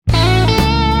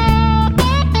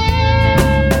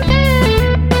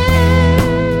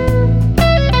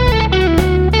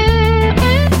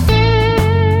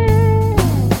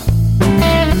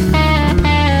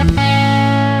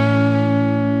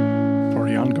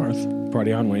Earth.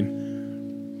 Party on,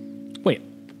 Wayne. Wait,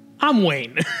 I'm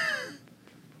Wayne.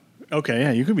 Okay,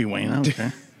 yeah, you could be Wayne. I don't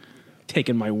care.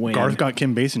 Taking my Wayne. Garth got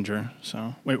Kim Basinger,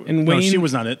 so wait, And no, Wayne- she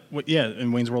was not it. Yeah,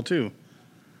 in Wayne's World too.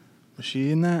 Was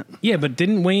she in that? Yeah, but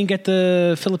didn't Wayne get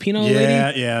the Filipino lady?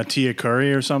 Yeah, Tia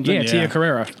Curry or something. Yeah, Tia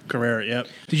Carrera. Carrera, yep.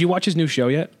 Did you watch his new show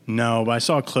yet? No, but I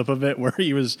saw a clip of it where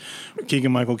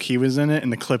Keegan-Michael Key was in it,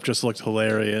 and the clip just looked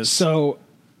hilarious. So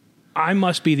I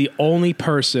must be the only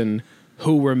person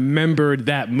who remembered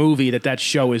that movie that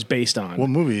show is based on. What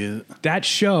movie is it? That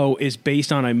show is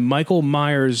based on a Michael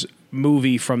Myers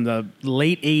movie from the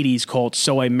late 80s called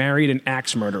So I Married an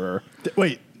Axe Murderer,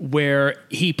 Wait, where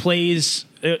he plays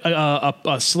a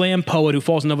slam poet who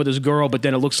falls in love with this girl, but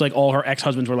then it looks like all her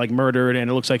ex-husbands were like murdered, and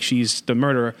it looks like she's the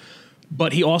murderer.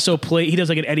 But he also he does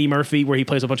like an Eddie Murphy where he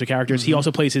plays a bunch of characters. Mm-hmm. He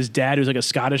also plays his dad, who's like a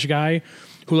Scottish guy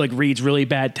who like reads really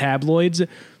bad tabloids.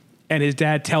 And his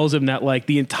dad tells him that like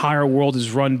the entire world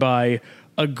is run by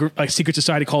a secret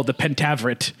society called the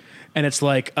Pentaveret. And it's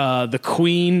like the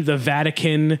Queen, the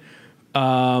Vatican,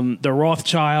 the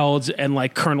Rothschilds, and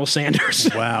like Colonel Sanders.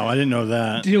 wow, I didn't know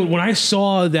that. Dude, when I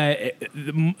saw that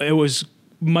it was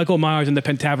Michael Myers and the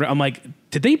Pentaveret, I'm like,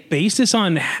 did they base this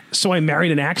on So I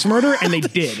Married an Axe Murder? And they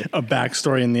did. A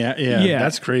backstory in the yeah,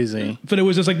 that's crazy. But it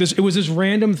was just like this. It was this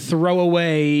random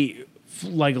throwaway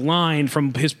like line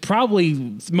from his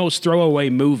probably most throwaway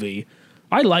movie.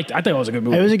 I thought it was a good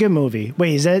movie. It was a good movie.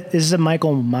 Wait, is this a Mike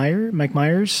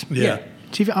Myers? Yeah.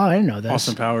 TV? Oh, I didn't know this.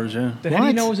 Austin Powers, yeah. How do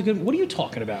you know it was a good? What are you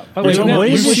talking about? Oh, What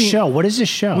is this seen- show? What is this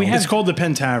show? We have- It's called the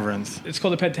Pentaveret. It's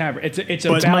called the Pentaveret. It's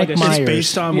But about Mike this- Myers. It's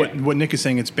based on Yeah. what Nick is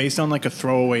saying. It's based on like a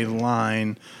throwaway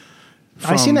line.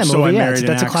 I've seen that So movie. I Yeah, Married an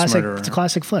that's a Axe classic. Murderer. It's a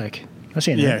classic flick. I've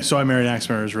seen it. Yeah, So I Married an Axe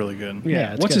Murderer is really good.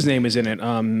 Yeah, it's what's his good. name is in it?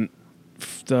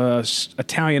 The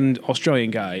Italian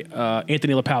Australian guy,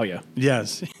 Anthony LaPaglia.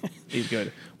 Yes. He's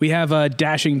good. We have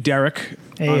Dashing Derek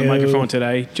on the Heyo. microphone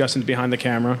today. Justin's behind the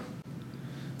camera.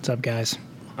 What's up, guys?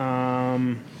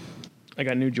 I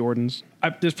got new Jordans.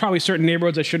 There's probably certain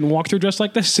neighborhoods I shouldn't walk through just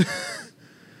like this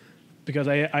because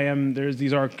I am.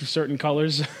 These are certain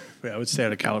colors. Yeah, I would stay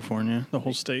out of California, the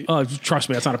whole state. Oh, trust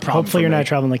me, that's not a problem. Hopefully, for you're me. not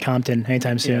traveling to Compton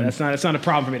anytime soon. Yeah, it's not a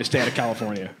problem for me to stay out of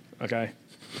California. Okay,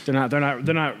 they're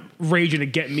not raging to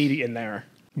get me in there.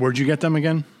 Where'd you get them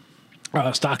again?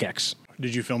 StockX.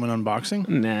 Did you film an unboxing?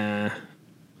 Nah.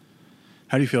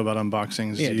 How do you feel about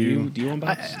unboxings? Yeah. Do you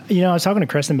unbox? I was talking to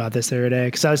Kristen about this the other day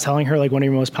because I was telling her like one of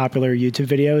your most popular YouTube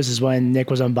videos is when Nick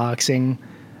was unboxing,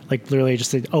 like literally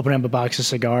just like, opening up a box of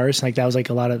cigars. Like that was like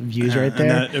a lot of views right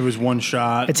there. And it was one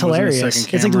shot. It's It wasn't a hilarious.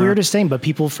 second It's like the camera. weirdest thing, but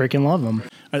people freaking love them.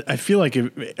 I feel like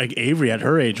Avery at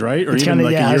her age, right? Or It's even kind of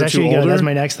like yeah. a I year was or actually two gonna go. older. That's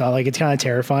my next thought. Like it's kind of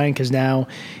terrifying because now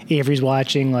Avery's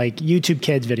watching like YouTube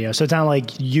Kids videos, so it's not like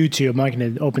YouTube. I'm not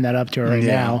going to open that up to her right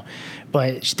Yeah. now,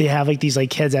 but they have like these like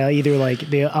kids that either like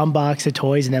they unbox the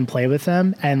toys and then play with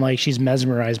them, and like she's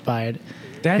mesmerized by it.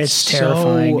 That's It's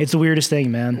terrifying. so- It's the weirdest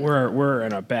thing, man. We're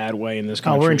in a bad way in this Oh,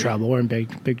 country. we're in trouble. We're in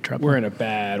big trouble. We're in a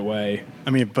bad way. I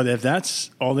mean, but if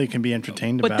that's all they can be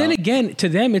entertained But about. then again, to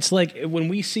them, it's like when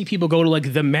we see people go to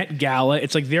like the Met Gala,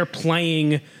 it's like they're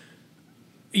playing,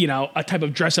 a type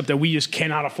of dress up that we just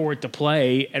cannot afford to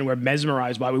play, and we're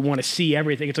mesmerized by. We want to see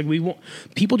everything. It's like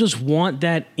people just want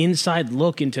that inside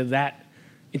look into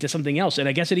something else. And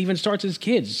I guess it even starts as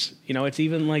kids. It's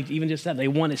even just that they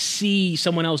want to see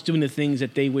someone else doing the things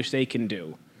that they wish they can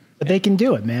do. But they can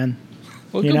do it, man.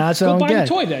 Well, You know, that's what go I don't buy the get.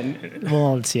 toy then.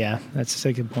 Well, that's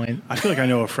a good point. I feel like I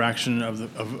know a fraction of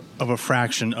a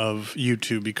fraction of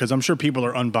YouTube because I'm sure people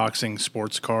are unboxing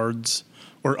sports cards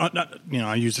or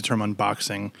I use the term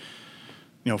unboxing,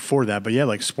 for that. But yeah,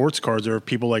 like sports cards or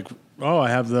people like, oh, I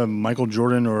have the Michael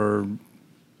Jordan or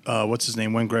what's his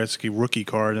name, Wayne Gretzky rookie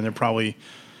card, and they're probably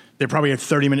a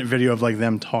 30-minute video of like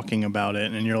them talking about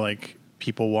it, and you're like,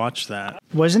 people watch that.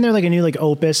 Wasn't there like a new like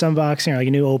Opus unboxing or like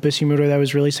a new Opus humidor that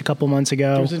was released a couple months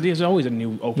ago? There's always a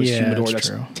new Opus Yeah, humidor that's that's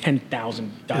true. $10,000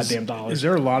 goddamn dollars. Is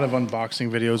there a lot of unboxing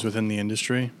videos within the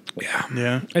industry? Yeah.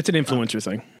 Yeah. It's an influencer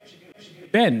thing.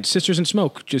 Ben, Sisters in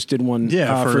Smoke, just did one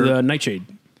for the Nightshade.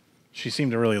 She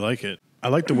seemed to really like it. I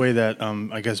like the way that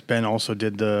I guess Ben also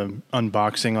did the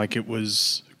unboxing, like it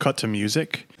was cut to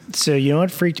music. So you know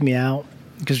what freaked me out?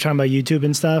 Because we're talking about YouTube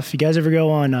and stuff. You guys ever go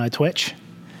on Twitch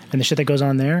and the shit that goes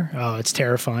on there? Oh, it's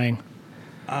terrifying.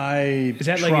 Is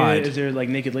that tried. is there like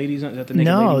naked ladies? Is that the naked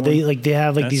No, lady they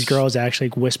have like these That's- girls actually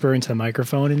like, whisper into the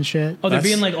microphone and shit. Oh, they're That's-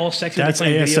 being like all sexy. that's like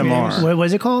playing video ASMR. games? What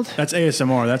was it called? That's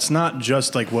ASMR. That's not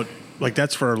just like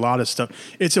that's for a lot of stuff.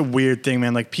 It's a weird thing,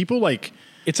 man. Like people like.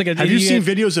 It's like a. Have you seen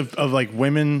videos of like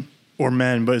women or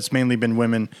men, but it's mainly been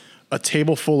women, a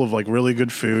table full of like really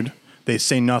good food. They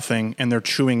say nothing and they're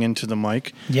chewing into the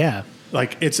mic. Yeah.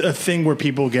 Like it's a thing where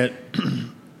people get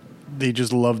they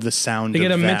just love the sound. They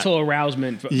get a that. mental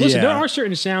arousement. Listen, Yeah. there are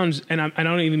certain sounds, and I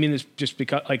don't even mean this just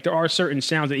because, like, there are certain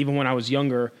sounds that even when I was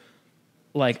younger,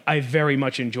 like, I very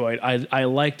much enjoyed. I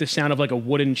like the sound of, like, a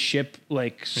wooden ship,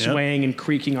 like, swaying and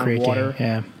creaking on Creaking, water.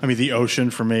 Yeah. I mean, the ocean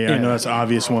for me. I know that's an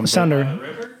obvious one. but- Sounder.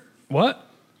 What?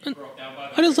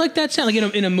 I just like that sound.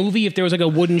 Like, in a movie, if there was, like, a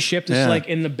wooden ship that's, Yeah. like,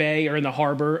 in the bay or in the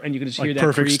harbor, and you could just hear like that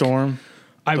Perfect creak. Storm.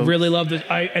 I really love this.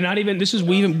 This is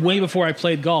even way before I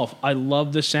played golf. I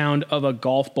love the sound of a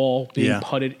golf ball being Yeah.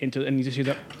 putted into, and you just hear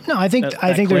that. No, I think That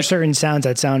I think there's click. certain sounds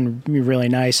that sound really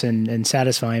nice and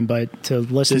satisfying, but to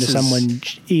listen This to is- someone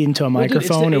eat into a Well, dude,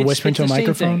 microphone or whisper into a the same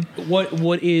microphone. thing.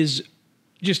 What is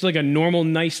just like a normal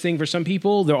nice thing for some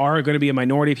people, there are going to be a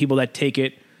minority of people that take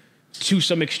it to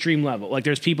some extreme level. Like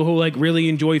there's people who like really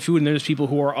enjoy food, and there's people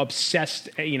who are obsessed,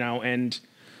 and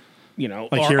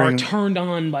Like are hearing- turned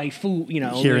on by food.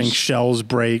 Hearing there's- shells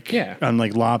break Yeah. on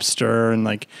like lobster and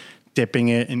like dipping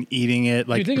it and eating it.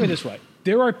 Like Dude, think of it this way: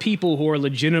 there are people who are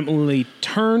legitimately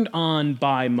turned on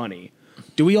by money.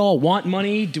 Do we all want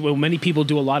money? Many people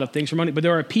do a lot of things for money, but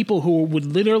there are people who would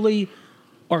literally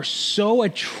are so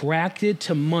attracted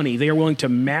to money they are willing to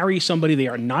marry somebody they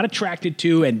are not attracted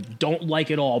to and don't like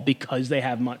at all because they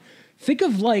have money. Think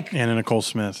of like Anna Nicole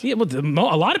Smith. yeah, well,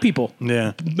 a lot of people.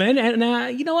 Yeah. Men,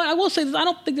 and you know what? I will say this, I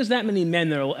don't think there's that many men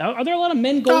there. Are there a lot of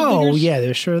men gold Oh diggers? yeah,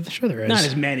 there's sure there is. Not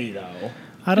as many though.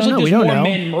 I don't There's know. Like, We there's don't more know.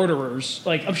 men murderers.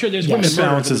 Like I'm sure there's Yes. women It murderers, but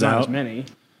balances there's not out. as many.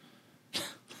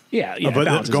 Yeah, it But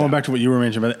balances going out. back to what you were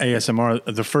mentioning about ASMR,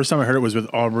 the first time I heard it was with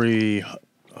Aubrey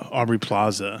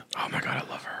Plaza. Oh my god,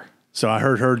 I love her. So I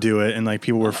heard her do it, and like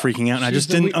people were freaking out, and I She's just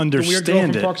the didn't the weird girl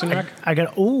understand from it. Parks and Rec. I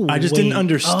got. Oh, I just didn't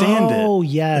understand it. Oh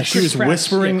yes. She was Pratt.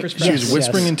 whispering. Yeah, Chris she Pratt. was Yes,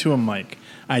 whispering yes. into a mic.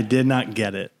 I did not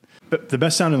get it. But the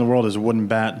best sound in the world is wooden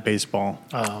bat baseball.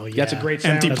 Oh yeah. That's a great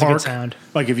sound. Empty That's a good park. sound.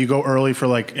 Like if you go early for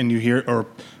like, and you hear or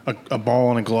a ball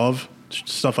and a glove,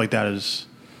 stuff like that is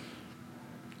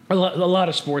A lot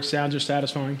of sports sounds are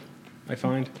satisfying, I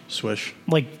find. swish.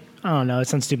 Like I don't know. It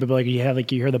sounds stupid, but like you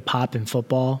hear the pop in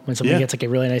football when somebody Yeah. gets like a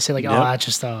really nice hit. Like Yep. oh, that's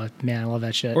just man, I love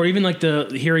that shit. Or even like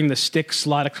hearing the stick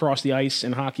slide across the ice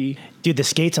in hockey. Dude, the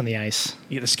skates on the ice.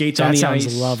 Yeah, the skates That on the sounds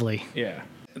ice. lovely. Yeah.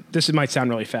 Might sound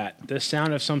really fat. The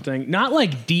sound of something, not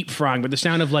like deep frying, but the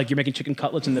sound of like you're making chicken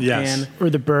cutlets in the Yes. pan. Or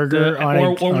the burger on a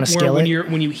Or skillet.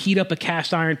 when you heat up a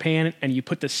cast iron pan and you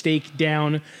put the steak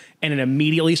down and it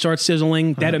immediately starts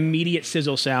sizzling, that immediate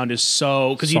sizzle sound is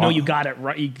so because you know you got it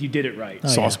right. You did it right.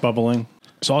 Sauce bubbling.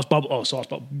 Sauce bubble. Oh, sauce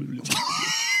bubble.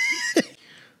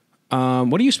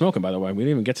 What are you smoking, by the way? We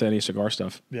didn't even get to any cigar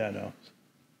stuff. Yeah, no.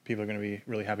 People are going to be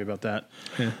really happy about that.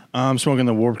 I'm smoking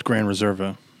the Warped Grand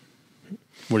Reserva.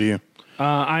 What are you?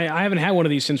 I haven't had one of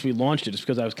these since we launched it, just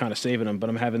because I was kind of saving them. But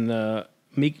I'm having the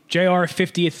JR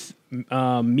 50th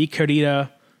Mi Querida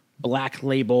Black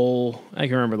Label. I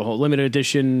can remember the whole limited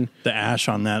edition. The ash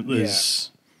on that is.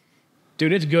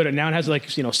 Dude, it's good. And now it has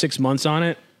 6 months on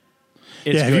it.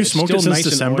 It's Yeah, have good. you It's smoked still it since nice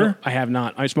and December? oil. I have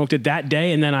not. I smoked it that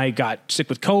day, and then I got sick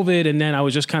with COVID, and then I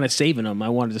was just kind of saving them. I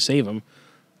wanted to save them.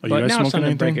 Are you But guys now it's time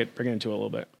smoking to anything? bring it into it a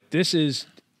little bit. This is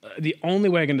the only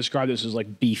way I can describe this is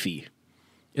like beefy.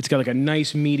 It's got like a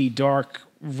nice meaty, dark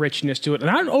richness to it.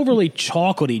 Not overly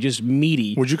chocolatey, just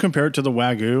meaty. Would you compare it to the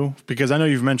Wagyu? Because I know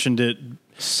you've mentioned it.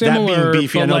 Similar, that being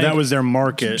beefy, I but know like- that was their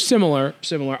market. Similar.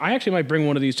 I actually might bring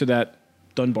one of these to that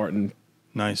Dunbarton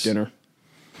Nice. dinner.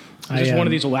 Just one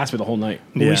of these will last me the whole night.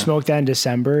 When Yeah. we smoked that in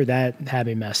December, that had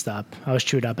me messed up. I was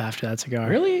chewed up after that cigar.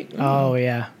 Really? Oh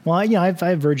yeah. Well, I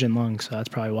have virgin lungs, so that's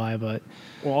probably why. But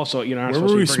Well, also, you're not Where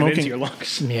supposed were we to bring it into smoking? your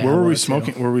lungs. yeah, Where I were we was too.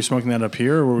 smoking? Were we smoking that up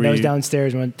here? Or were we That was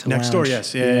downstairs. Went to next door? lounge.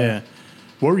 Yes. Yeah.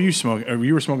 What were you smoking?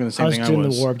 You were smoking the same I was thing doing I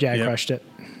was. the warped. Yeah, Yep. I crushed it.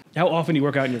 How often do you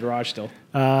work out in your garage still?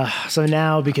 So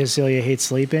now, because Celia hates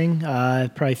sleeping,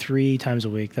 probably 3 times a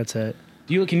week. That's it.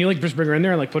 Can you just bring her in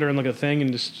there and put her in a thing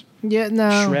and just Yeah,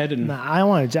 no. Shred and- No, I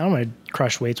want to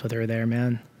crush weights with her there,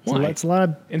 man. Why? It's a lot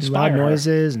of Inspire loud her.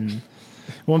 noises, and it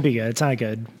won't be good. It's not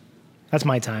good. That's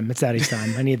my time. It's Daddy's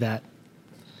time. I need that.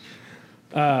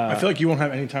 I feel like you won't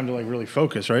have any time to really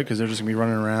focus, right? Because they're just gonna be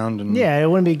running around and Yeah, it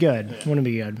wouldn't be good. It wouldn't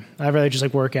be good. I'd rather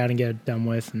just work out and get it done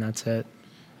with, and that's it.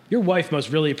 your wife must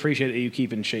really appreciate that you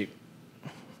keep in shape.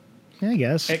 Yeah, I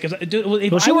guess. Because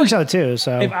Well, she works out too,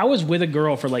 so If I was with a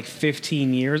girl for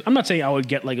 15 years, I'm not saying I would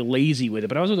get lazy with it,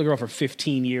 but I was with a girl for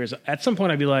 15 years. At some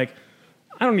point, I'd be like,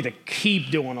 I don't need to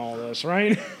keep doing all this,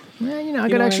 right? yeah, I know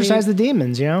gotta what I exercise the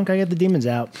demons. Gotta get the demons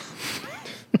out.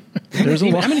 there's a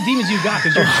lot. How many demons you got?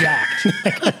 Because you're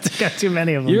jacked. Got too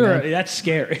many of them. man. That's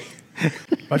scary.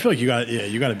 I feel like you got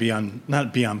to be on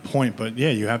not be on point, but yeah,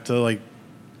 you have to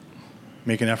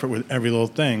make an effort with every little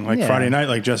thing. Like Yeah. Friday night,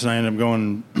 like Jess and I ended up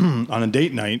going on a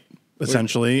date night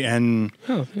essentially, and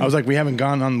I was like, we haven't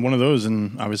gone on one of those,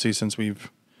 and obviously since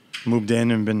we've moved in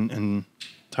and been and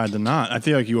tied the knot, I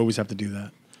feel like you always have to do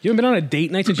that. You haven't been on a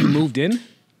date night since you moved in?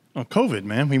 Oh, COVID,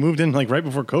 man. We moved in like right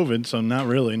before COVID, so not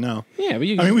really, no. Yeah, but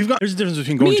I mean, we've got, there's a difference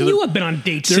between going me to and the... you have been on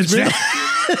dates There's since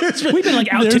then. We've been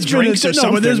like out to drinks or something.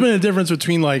 No, but there's been a difference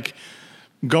between like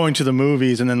going to the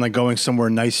movies and then like going somewhere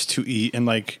nice to eat and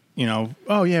like, you know,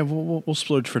 oh yeah, we'll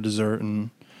splurge for dessert and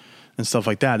stuff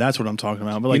like that. That's what I'm talking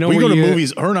about. But like, You know we where go to you-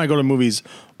 movies. Her and I go to movies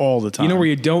all the time. You know where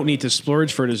you don't need to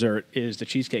splurge for dessert is the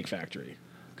Cheesecake Factory.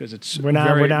 Because it's We're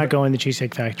not going to the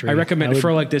Cheesecake Factory. I recommend would-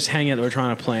 for like this hangout that we're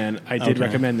trying to plan. I did Okay.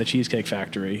 recommend the Cheesecake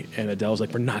Factory, and Adele's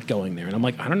like, "We're not going there." And I'm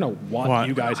like, "I don't know what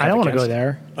you guys." I don't want to go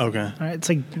there. Okay. It's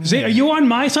like Are you on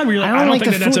my side? Where you're like, I I don't don't like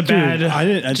think the that's a food, dude. bad. I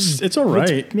didn't. It's all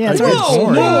right. yeah, it's I think all right.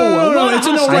 boring. Whoa, No, it's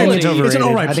an all I right. think it's It's an overrated.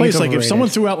 all right I think place. it's Like if overrated. someone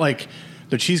threw out like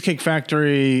the Cheesecake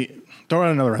Factory, throw out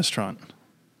another restaurant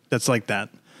that's like that.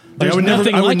 Like, There's I would never,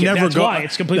 nothing I would like it. never That's go. why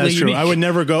it's completely That's true. unique. I would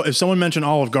never go. If someone mentioned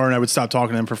Olive Garden, I would stop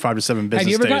talking to them for 5 to 7 business Have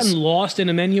you ever days. gotten lost in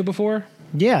a menu before?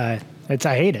 yeah, I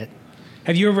hate it.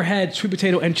 Have you ever had sweet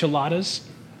potato enchiladas?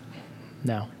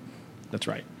 No, That's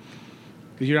right.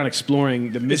 Because you're not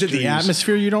exploring the Is it mysteries. the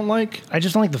atmosphere you don't like? I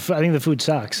just don't like the food. I think the food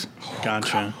sucks.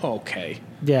 Gotcha. Okay.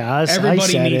 Yeah, I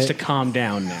Everybody said needs it. to calm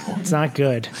down now. It's not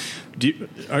good.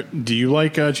 Do you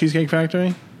like Cheesecake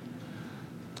Factory?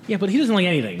 Yeah, but he doesn't like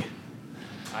anything.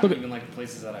 I don't even like the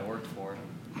places that I worked for.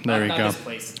 There you not go. This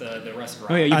place, the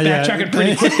restaurant. Oh yeah, you're yeah. backtracking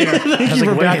pretty quick there. Thank you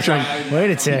for backtracking.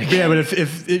 Wait a sec. Yeah, but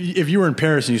if you were in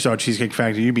Paris and you saw Cheesecake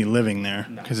Factory, you'd be living there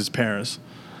because it's Paris.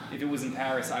 If it was in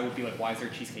Paris, I would be like, why is there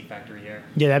a Cheesecake Factory here?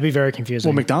 Yeah, that'd be very confusing.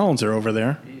 Well, McDonald's are over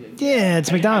there. yeah,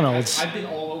 it's McDonald's. I've been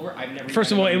all over. I've never.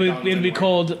 First of all, it'd be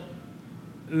called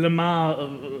Le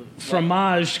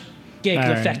Fromage Cake All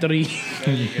La right. Factory.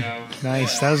 There you go.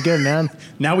 Nice, that was good, man.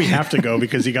 Now we have to go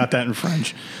because he got that in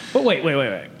French. But wait.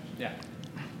 Yeah.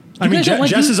 I mean, guys don't like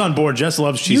Jess you- is on board. Jess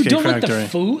loves You Cheesecake don't Factory. like the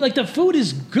food? Like the food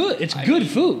is good. It's good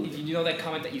food. You know that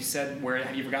comment that you said where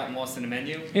have you ever gotten lost in a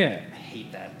menu? Yeah. I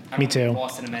hate that. I Me don't wanna too. get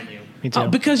Lost in a menu. Me too. Oh,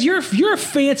 because you're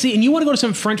fancy and you want to go to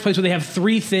some French place where they have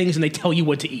 3 things and they tell you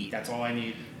what to eat. That's all I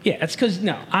need. Yeah, that's because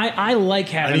I like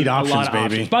having need a options, lot of baby.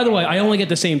 options. By the way, I only get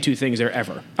the same 2 things there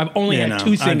ever. I've only Yeah, had no, 2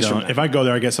 things I from don't. them. If I go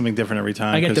there, I get something different every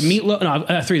time. I get the 'cause- meatloaf.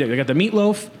 No, 3 things. I got the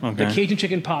meatloaf, the Okay. Cajun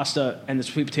chicken pasta, and the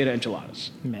sweet potato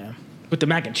enchiladas. Yeah. With the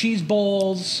mac and cheese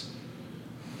balls,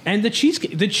 and the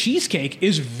cheesecake. The cheesecake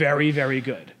is very, very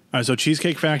good. All right, so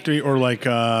Cheesecake Factory or like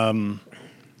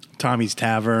Tommy's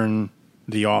Tavern,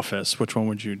 The Office. Which one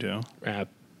would you do?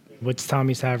 What's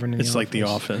Tommy's Tavern? In It's the like The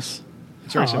Office? Office.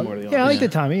 It's very similar to the Yeah, I Office. like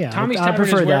the Tommy. Yeah, Tommy's I Tavern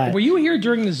prefer is where, that. Were you here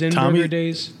during the Zinburger Tommy-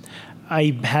 days?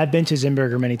 I had been to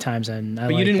Zimburger many times, and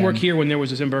But you didn't work here when there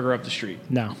was a Zinburger up the street.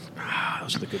 No,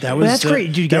 Those are the good That days. was that's great.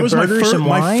 Did you get that was burgers, some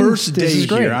my wine? first This day is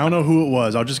great. here. I don't know who it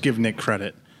was. I'll just give Nick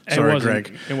credit. It Sorry, wasn't-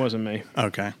 Greg. It wasn't me.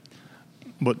 Okay,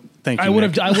 but thank you. I would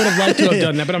Nick. have liked to have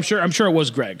done that, but I'm sure it was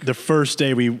Greg. The first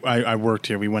day I worked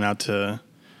here, we went out to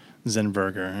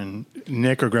Zenburger, and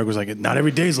Nick or Greg was like, "Not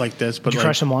every day's like this." But did you like,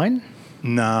 crush some wine?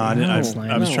 no, I didn't. that's I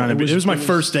lame. was No, trying to be. It was my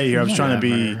first day here. I was trying to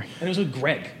be. Whatever. And it was with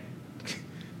Greg.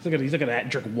 He's looking at that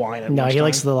drink wine. At No, he lunchtime.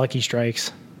 likes the Lucky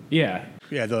Strikes. Yeah.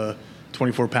 Yeah, the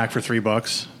 24 pack for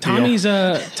 $3. Tommy's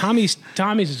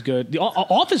is good. The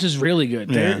Office is really good.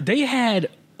 Yeah. They had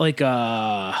like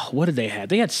what did they have?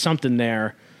 They had something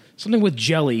there. Something with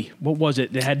jelly. What was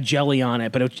it? They had jelly on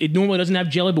it, but it normally doesn't have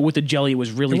jelly. But with the jelly, it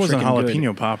was really It wasn't freaking jalapeno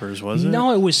good. poppers, was it?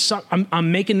 No, it was.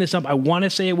 I'm making this up. I want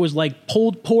to say it was like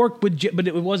pulled pork with, but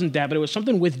it wasn't that. But it was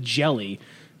something with jelly.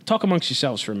 Talk amongst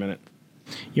yourselves for a minute.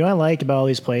 You know what I like about all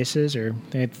these places, or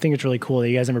I think it's really cool that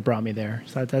you guys never brought me there.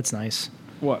 So that's nice.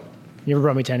 What? You never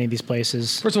brought me to any of these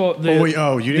places. First of all,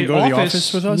 you didn't go to the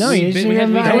office with us? No, you didn't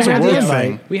even That was a had work the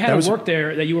thing. invite. we had That a was- work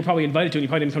there that you were probably invited to, and you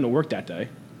probably didn't come to work that day.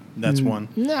 That's one.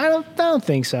 No, I don't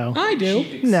think so. I do.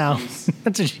 No, Excuse.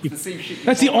 that's a The same shit.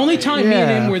 That's the only time me and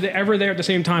Yeah. him were ever there at the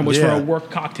same time was Yeah. for a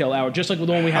work cocktail hour, just like the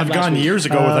one we had I've last gone week. years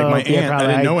ago with like my yeah, aunt. I probably.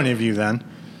 didn't know any of you then.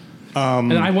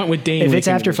 And I went with Dane. If when it's he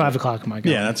came after to 5 o'clock, my God.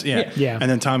 Yeah, that's Yeah. And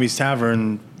then Tommy's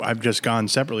Tavern, I've just gone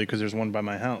separately because there's one by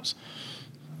my house.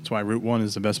 That's why Route 1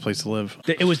 is the best place to live.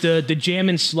 It was the jam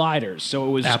and sliders, so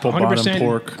it was Apple 100% bottom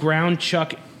pork. ground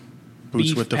chuck Boots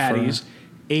beef with the patties, fur.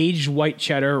 aged white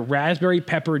cheddar, raspberry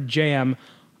pepper jam,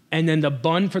 and then the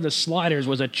bun for the sliders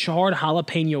was a charred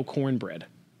jalapeno cornbread.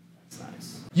 That's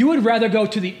nice. You would rather go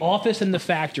to the office than the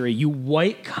factory, you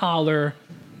white collar.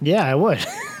 Yeah, I would.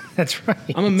 That's right.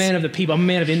 I'm a man of the people. I'm a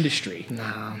man of industry. No,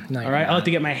 All right, I like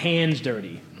to get my hands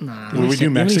dirty. Would we do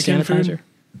Mexican food?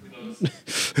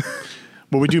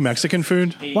 Will we do Mexican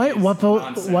food? Why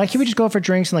can't we just go for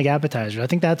drinks and like appetizers? I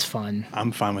think that's fun.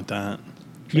 I'm fine with that.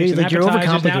 You're Appetizers.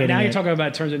 overcomplicating Now you're it. talking about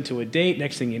it turns into a date.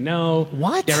 Next thing you know,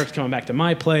 What? Derek's coming back to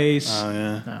my place. Oh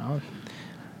yeah. No.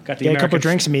 Got the Get a couple American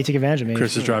drinks and me, take advantage of me.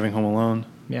 Chris is driving home alone.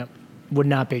 Yep. Would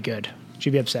not be good.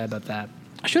 She'd be upset about that.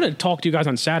 I should have talked to you guys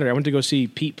on Saturday. I went to go see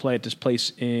Pete play at this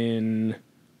place in.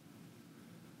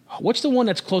 What's the one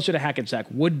that's closer to Hackensack?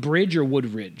 Woodbridge or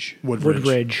Woodridge?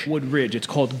 Woodridge. Woodridge. It's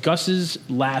called Gus's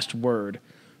Last Word.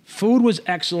 Food was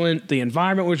excellent. The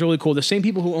environment was really cool. The same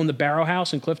people who own the Barrow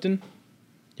House in Clifton.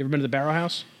 You ever been to the Barrow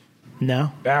House?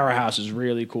 No. Barrow House is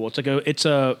really cool.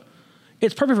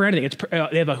 It's perfect for anything.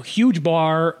 They have a huge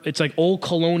bar. It's like old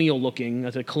colonial looking.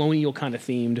 It's a colonial kind of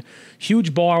themed.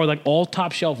 Huge bar with like all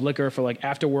top shelf liquor for like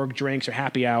after work drinks or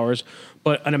happy hours.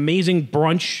 But an amazing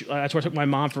brunch. That's where I took my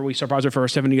mom we surprised her for her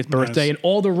 70th birthday. And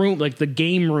all the room, like the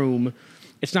game room,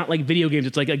 it's not like video games.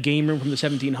 It's like a game room from the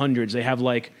 1700s. They have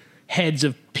like heads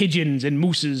of pigeons and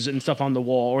mooses and stuff on the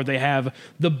wall. Or they have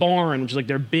the barn, which is like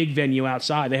their big venue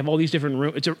outside. They have all these different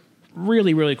rooms. It's a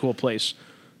really, really cool place.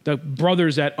 The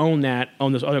brothers that own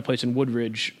this other place in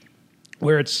Woodridge,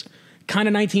 where it's kind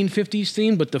of 1950s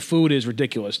themed, but the food is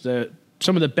ridiculous.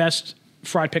 Some of the best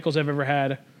fried pickles I've ever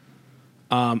had.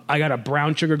 I got a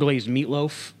brown sugar glazed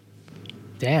meatloaf.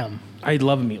 Damn. I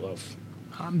love meatloaf.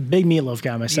 I'm a big meatloaf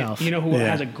guy myself. You know who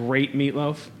has a great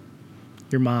meatloaf?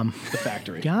 Your mom. The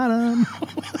Factory. Got him.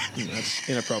 That's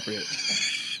inappropriate.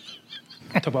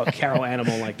 Talk about Carol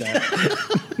Animal like that.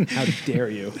 How dare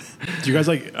you? Do you guys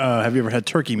have you ever had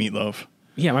turkey meatloaf?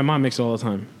 Yeah, my mom makes it all the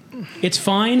time. It's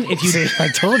fine if you. I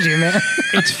told you, man.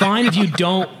 It's fine if you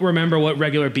don't remember what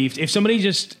regular beef. If somebody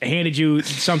just handed you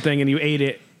something and you ate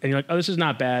it and you're like, "Oh, this is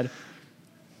not bad,"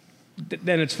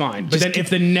 then it's fine. But then if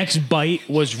the next bite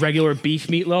was regular beef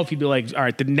meatloaf, you'd be like, "All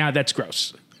right, then now that's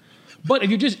gross." But if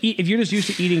you're just used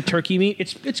to eating turkey meat,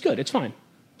 it's good. It's fine.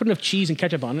 Put enough cheese and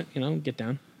ketchup on it, get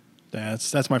down.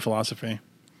 That's my philosophy.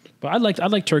 But I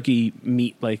like turkey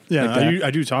meat like that.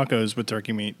 I do tacos with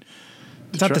turkey meat.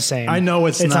 It's not the same. I know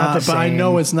it's not the same. but I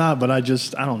know it's not. But I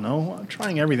don't know. I'm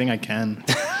trying everything I can.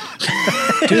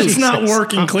 It's not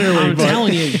working clearly. I'm but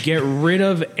telling you, get rid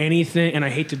of anything. And I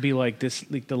hate to be like this,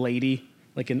 like the lady,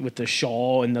 with the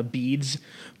shawl and the beads,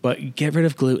 but get rid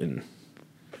of gluten.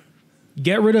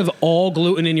 Get rid of all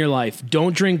gluten in your life.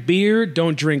 Don't drink beer.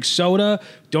 Don't drink soda.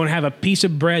 Don't have a piece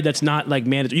of bread that's not like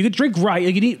mandatory. You could drink rice.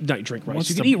 You can drink rice.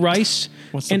 You can eat rice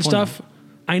and stuff.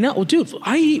 I know. Well, dude,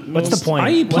 I eat. What's the point?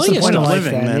 I eat What's plenty the point of of stuff. life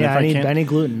living, then? man, Yeah, if I need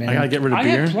gluten, man. I gotta get rid of I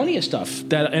beer. had plenty of stuff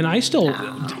and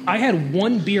I had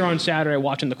one beer on Saturday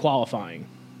watching the qualifying.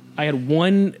 I had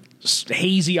one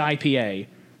hazy IPA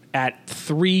at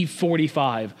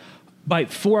 3:45. By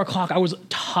 4 o'clock, I was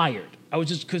tired. I was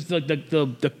just because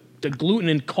the gluten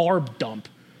and carb dump.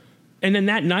 And then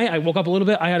that night, I woke up a little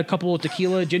bit. I had a couple of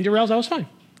tequila ginger ales. I was fine.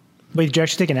 Wait, did you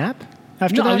actually take a nap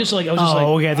after No, that? I was just like,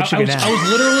 okay, I thought you took a nap. I was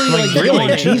literally like really?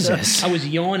 yawning. Jesus. I was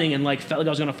yawning and felt like I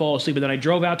was gonna fall asleep. But then I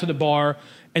drove out to the bar,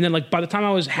 and then by the time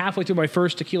I was halfway through my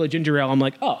first tequila ginger ale, I'm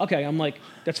like, oh, okay. I'm like,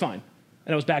 that's fine,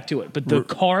 and I was back to it. But the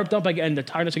carb dump and the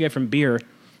tiredness I get from beer,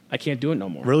 I can't do it no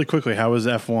more. Really quickly, how was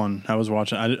F1? How was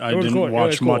watching? I didn't cool. It watch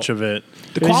was cool. much of it.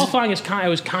 The qualifying it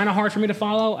was kind of hard for me to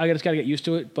follow. I just got to get used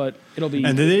to it, but it'll be.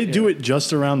 And did they do it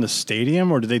just around the stadium,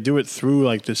 or did they do it through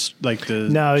the?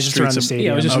 No, it was just around the stadium.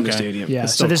 Yeah, it was just in the Okay. stadium. Yeah,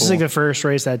 That's so still this is cool. like the first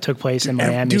race that took place in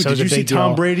Miami. Dude, so it was did you a see big Tom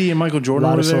deal. Brady and Michael A Jordan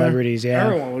lot over of there? celebrities, yeah.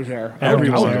 Everyone was there. Everyone I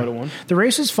would was go there. to one. The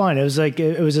race was fun. It was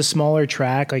it was a smaller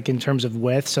track, in terms of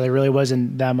width, so there really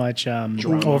wasn't that much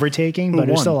overtaking, but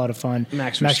it was won? still a lot of fun.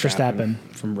 Max Verstappen.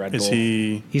 from Red Bull. Is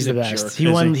he? He's the a best. jerk. He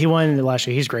Is won. he? He won last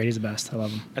year. He's great. He's the best. I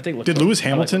love him. I think. Did Lewis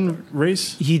Hamilton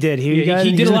race? He did. He Yeah, he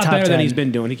he's did a in the lot top better than 10. he's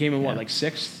been doing. He came in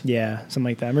sixth. Yeah, something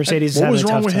like that. Mercedes. What having was a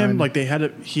wrong tough with him?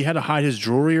 time. He had to hide his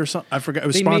jewelry or something. I forgot. It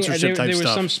was There type was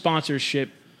stuff. some sponsorship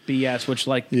BS, which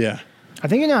Yeah. I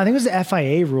think it was the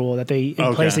FIA rule that they in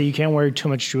place Okay. that you can't wear too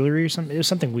much jewelry or something. It was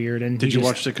something weird. And Did you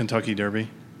watch the Kentucky Derby,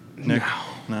 Nick?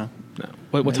 No. No.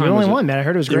 What The time only was it? one, man. I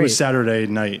heard it was It great. was Saturday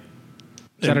night.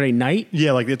 Saturday night.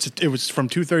 Yeah, it was from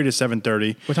 2:30 to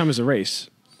 7:30. What time is the race?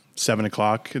 7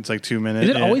 o'clock. It's like 2 minutes. Is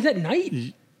it always at night?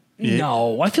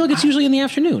 No, I feel like it's usually in the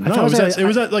afternoon. No, thought it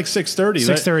was at like 6:30.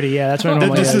 6:30. Yeah, that's what I it thought-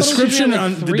 normally The I thought it is. was description usually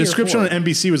like on 3 or 4.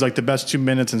 NBC was like the best 2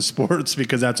 minutes in sports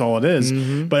because that's all it is.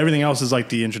 Mm-hmm. But everything else is like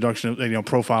the introduction of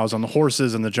profiles on the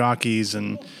horses and the jockeys.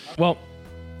 And Well,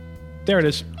 there it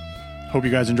is. hope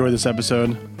you guys enjoyed this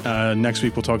episode. Next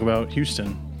week we'll talk about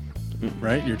Houston.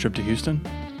 Right, your trip to Houston.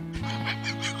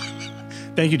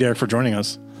 Thank you, Derek, for joining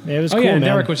us. It was Oh cool, yeah, man.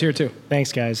 Derek was here too.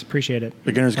 Thanks, guys. Appreciate it.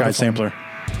 Beginner's Guide fun. Sampler.